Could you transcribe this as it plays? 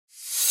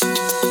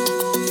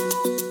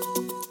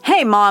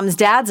Hey moms,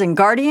 dads, and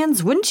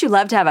guardians, wouldn't you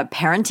love to have a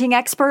parenting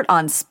expert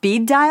on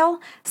speed dial?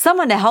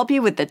 Someone to help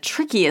you with the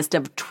trickiest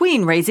of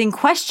tween-raising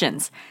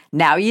questions.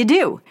 Now you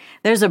do.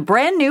 There's a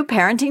brand new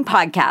parenting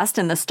podcast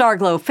in the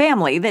Starglow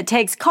family that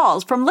takes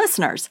calls from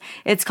listeners.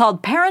 It's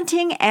called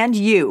Parenting and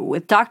You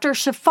with Dr.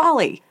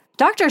 Shefali.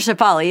 Dr.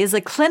 Shefali is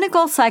a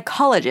clinical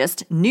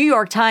psychologist, New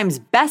York Times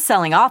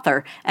bestselling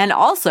author, and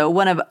also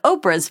one of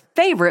Oprah's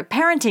favorite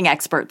parenting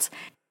experts.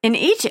 In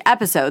each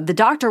episode, the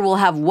doctor will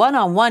have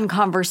one-on-one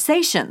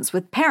conversations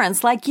with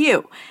parents like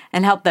you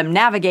and help them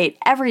navigate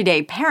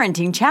everyday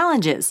parenting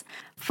challenges.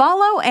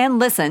 Follow and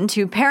listen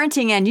to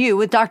Parenting and You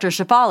with Dr.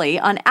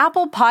 Shefali on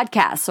Apple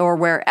Podcasts or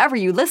wherever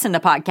you listen to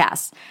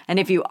podcasts. And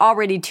if you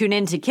already tune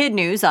in to Kid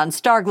News on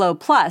Starglow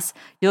Plus,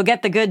 you'll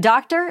get the good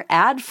doctor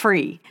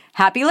ad-free.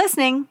 Happy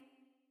listening!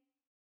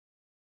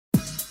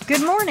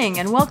 Good morning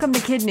and welcome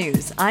to Kid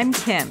News. I'm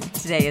Kim.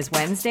 Today is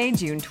Wednesday,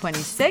 June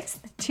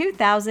 26th,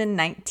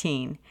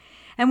 2019.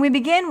 And we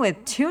begin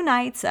with 2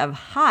 nights of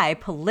high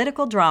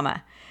political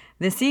drama.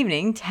 This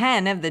evening,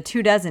 10 of the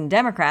 24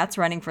 Democrats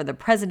running for the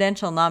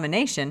presidential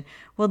nomination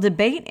will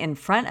debate in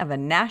front of a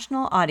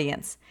national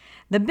audience.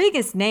 The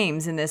biggest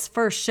names in this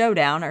first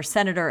showdown are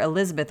Senator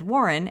Elizabeth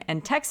Warren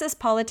and Texas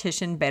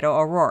politician Beto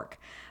O'Rourke.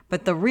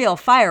 But the real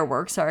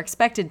fireworks are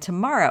expected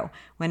tomorrow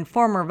when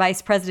former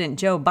Vice President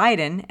Joe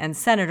Biden and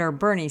Senator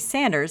Bernie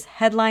Sanders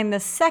headline the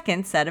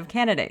second set of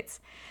candidates.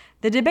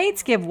 The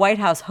debates give White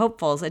House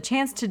hopefuls a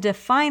chance to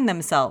define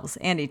themselves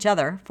and each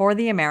other for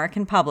the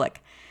American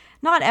public.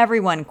 Not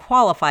everyone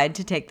qualified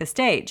to take the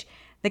stage.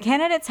 The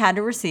candidates had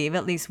to receive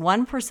at least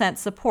 1%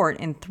 support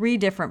in 3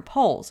 different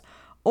polls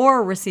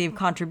or receive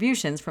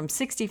contributions from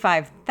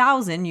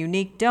 65,000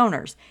 unique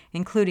donors,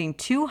 including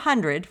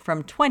 200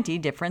 from 20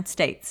 different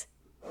states.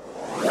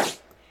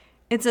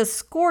 It's a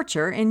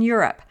scorcher in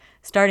Europe.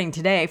 Starting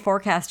today,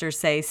 forecasters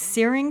say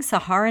searing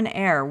Saharan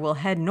air will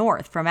head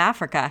north from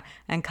Africa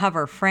and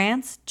cover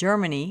France,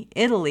 Germany,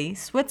 Italy,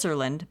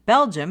 Switzerland,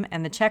 Belgium,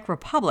 and the Czech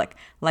Republic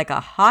like a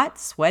hot,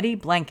 sweaty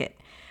blanket.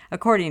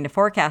 According to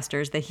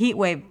forecasters, the heat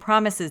wave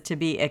promises to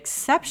be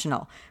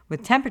exceptional,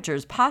 with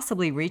temperatures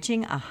possibly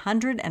reaching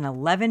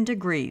 111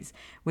 degrees,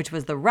 which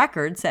was the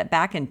record set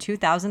back in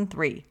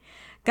 2003.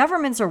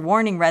 Governments are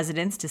warning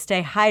residents to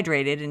stay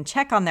hydrated and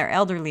check on their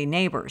elderly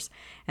neighbors.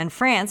 And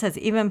France has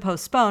even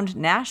postponed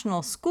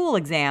national school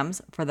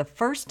exams for the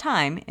first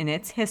time in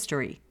its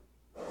history.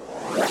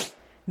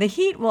 The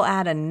heat will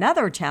add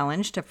another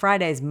challenge to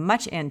Friday's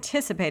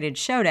much-anticipated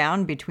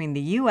showdown between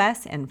the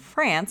U.S. and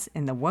France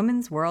in the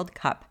Women's World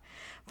Cup.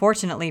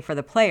 Fortunately for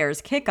the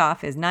players,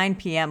 kickoff is 9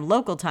 p.m.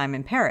 local time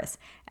in Paris,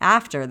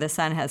 after the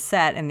sun has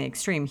set and the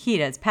extreme heat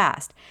has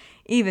passed.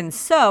 Even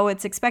so,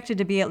 it's expected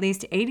to be at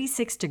least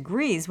 86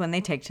 degrees when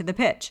they take to the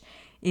pitch.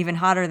 Even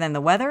hotter than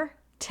the weather?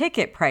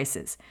 Ticket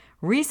prices.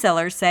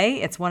 Resellers say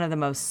it's one of the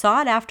most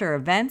sought-after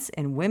events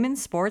in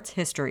women's sports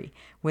history,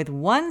 with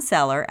one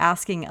seller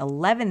asking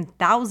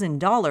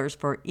 $11,000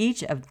 for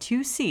each of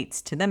 2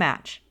 seats to the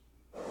match.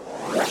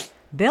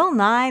 Bill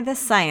Nye the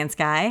Science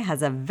Guy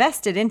has a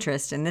vested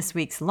interest in this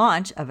week's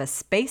launch of a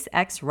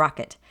SpaceX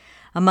rocket.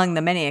 Among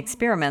the many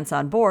experiments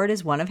on board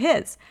is one of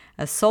his,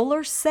 a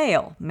solar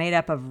sail made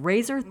up of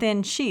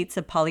razor-thin sheets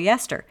of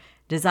polyester,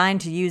 designed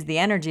to use the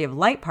energy of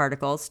light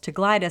particles to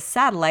glide a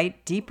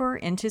satellite deeper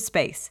into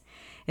space.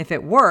 If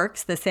it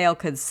works, the sail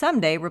could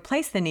someday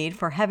replace the need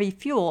for heavy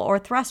fuel or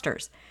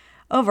thrusters.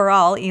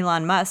 Overall,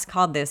 Elon Musk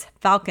called this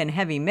Falcon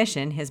Heavy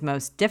mission his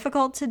most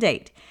difficult to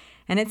date,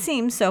 and it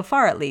seems, so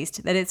far at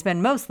least, that it's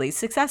been mostly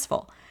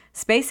successful.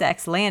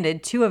 SpaceX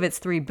landed 2 of its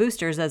 3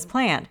 boosters as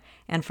planned,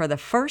 and for the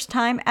first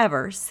time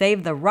ever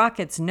saved the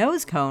rocket's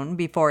nose cone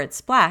before it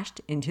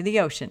splashed into the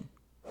ocean.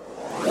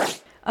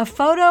 A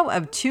photo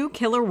of 2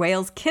 killer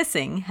whales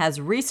kissing has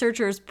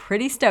researchers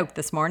pretty stoked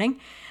this morning.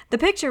 The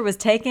picture was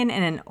taken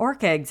in an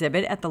orca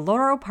exhibit at the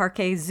Loro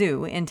Parque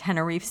Zoo in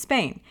Tenerife,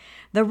 Spain.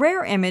 The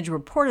rare image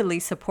reportedly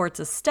supports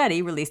a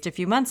study released a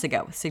few months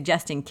ago,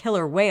 suggesting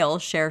killer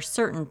whales share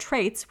certain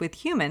traits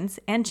with humans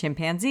and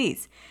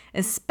chimpanzees,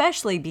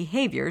 especially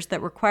behaviors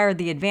that require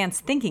the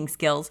advanced thinking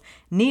skills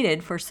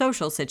needed for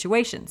social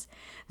situations.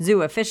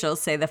 Zoo officials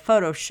say the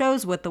photo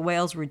shows what the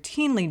whales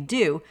routinely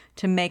do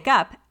to make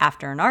up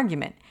after an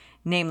argument,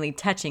 namely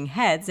touching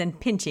heads and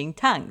pinching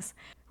tongues.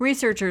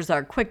 Researchers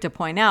are quick to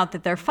point out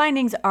that their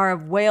findings are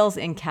of whales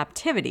in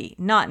captivity,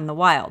 not in the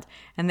wild,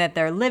 and that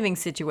their living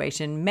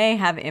situation may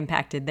have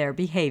impacted their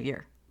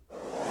behavior.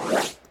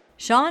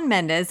 Shawn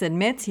Mendes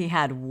admits he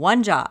had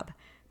one job: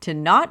 to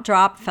not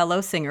drop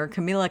fellow singer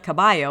Camila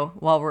Cabello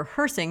while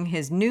rehearsing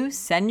his new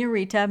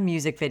Senorita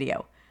music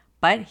video.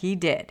 But he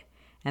did,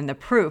 and the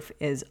proof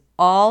is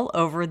all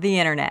over the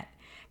internet.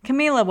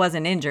 Camila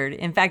wasn't injured.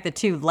 In fact, the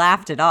two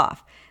laughed it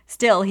off.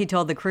 Still, he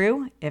told the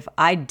crew, "If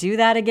I do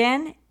that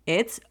again,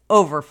 it's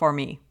over for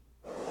me."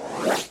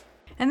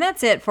 And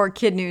that's it for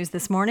Kid News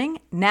this morning.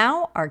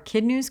 Now, our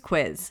Kid News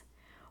quiz.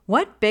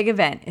 What big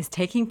event is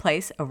taking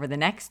place over the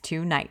next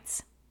 2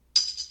 nights?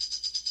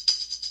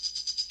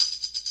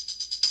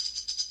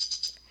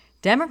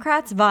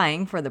 Democrats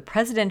vying for the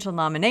presidential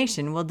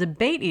nomination will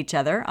debate each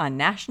other on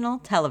national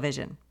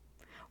television.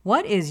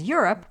 What is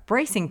Europe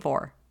bracing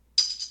for?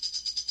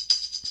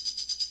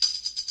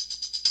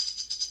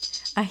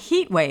 A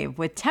heat wave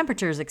with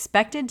temperatures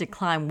expected to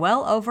climb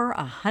well over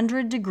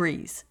 100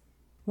 degrees.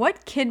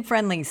 What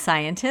kid-friendly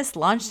scientist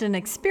launched an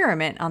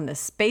experiment on the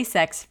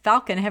SpaceX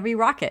Falcon Heavy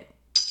rocket?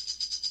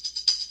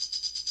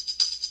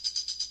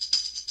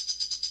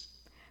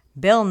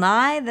 Bill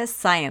Nye, the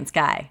Science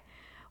Guy.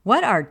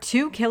 What are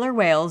two killer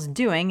whales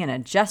doing in a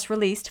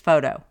just-released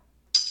photo?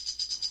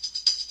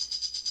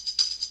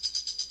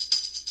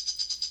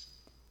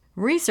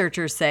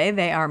 Researchers say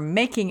they are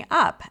making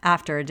up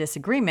after a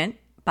disagreement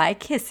by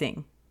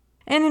kissing.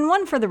 And in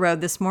One for the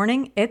Road this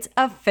morning, it's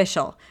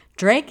official.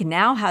 Drake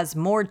now has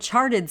more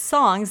charted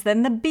songs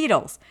than the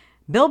Beatles.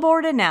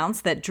 Billboard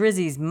announced that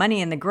Drizzy's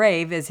Money in the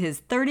Grave is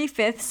his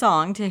 35th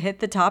song to hit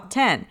the top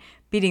 10,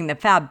 beating the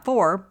Fab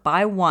Four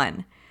by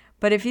one.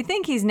 But if you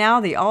think he's now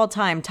the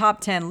all-time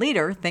top 10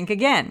 leader, think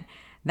again.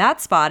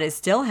 That spot is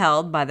still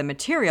held by the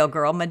Material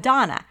Girl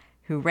Madonna,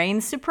 who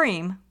reigns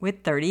supreme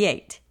with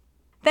 38.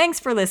 Thanks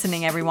for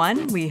listening,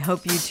 everyone. We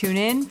hope you tune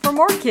in for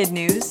more kid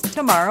news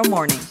tomorrow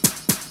morning.